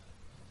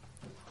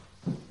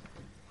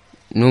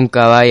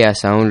Nunca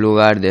vayas a un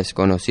lugar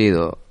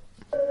desconocido.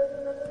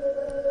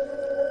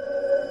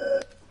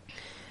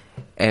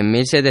 En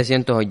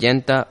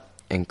 1780,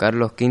 en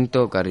Carlos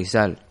V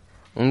Carrizal,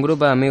 un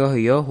grupo de amigos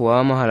y yo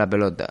jugábamos a la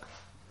pelota.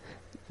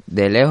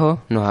 De lejos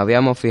nos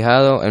habíamos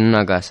fijado en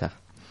una casa.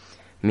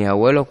 Mis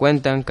abuelos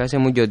cuentan que hace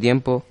mucho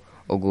tiempo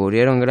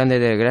ocurrieron grandes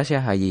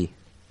desgracias allí.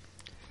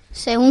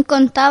 Según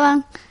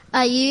contaban,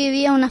 allí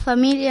vivía una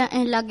familia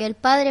en la que el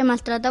padre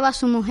maltrataba a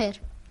su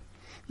mujer.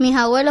 Mis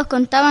abuelos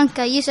contaban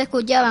que allí se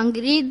escuchaban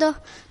gritos,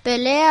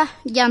 peleas,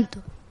 llanto.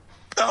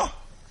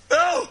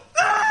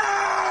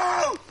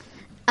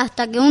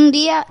 Hasta que un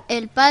día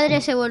el padre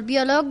se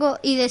volvió loco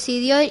y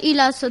decidió ir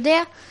a la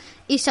azotea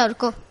y se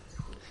ahorcó.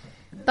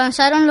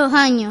 Pasaron los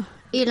años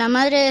y la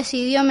madre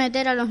decidió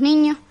meter a los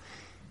niños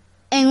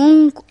en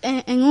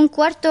un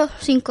cuarto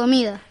sin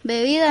comida,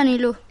 bebida ni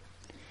luz.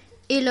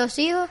 Y los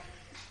hijos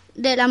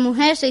de la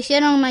mujer se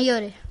hicieron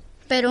mayores,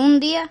 pero un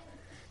día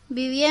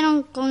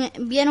vieron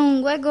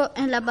un hueco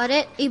en la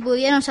pared y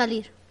pudieron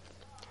salir.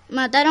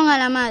 Mataron a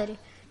la madre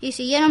y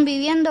siguieron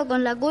viviendo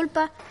con la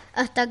culpa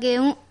hasta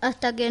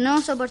que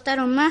no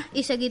soportaron más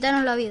y se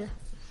quitaron la vida.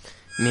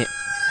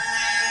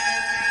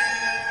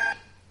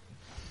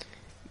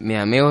 Mis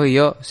amigos y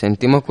yo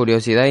sentimos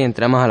curiosidad y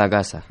entramos a la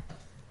casa.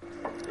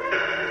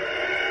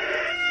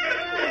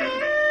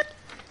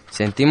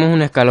 Sentimos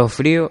un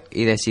escalofrío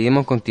y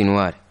decidimos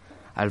continuar.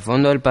 Al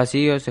fondo del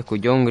pasillo se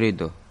escuchó un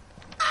grito.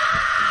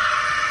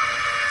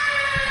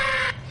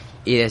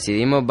 Y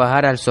decidimos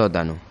bajar al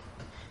sótano.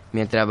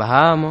 Mientras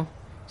bajábamos,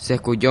 se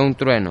escuchó un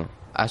trueno.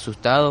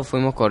 Asustados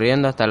fuimos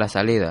corriendo hasta la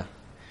salida,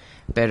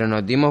 pero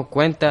nos dimos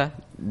cuenta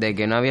de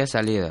que no había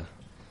salida.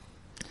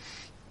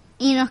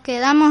 Y nos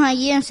quedamos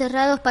allí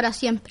encerrados para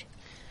siempre.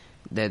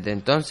 Desde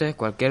entonces,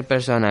 cualquier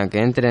persona que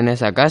entre en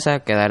esa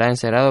casa quedará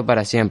encerrado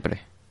para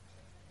siempre.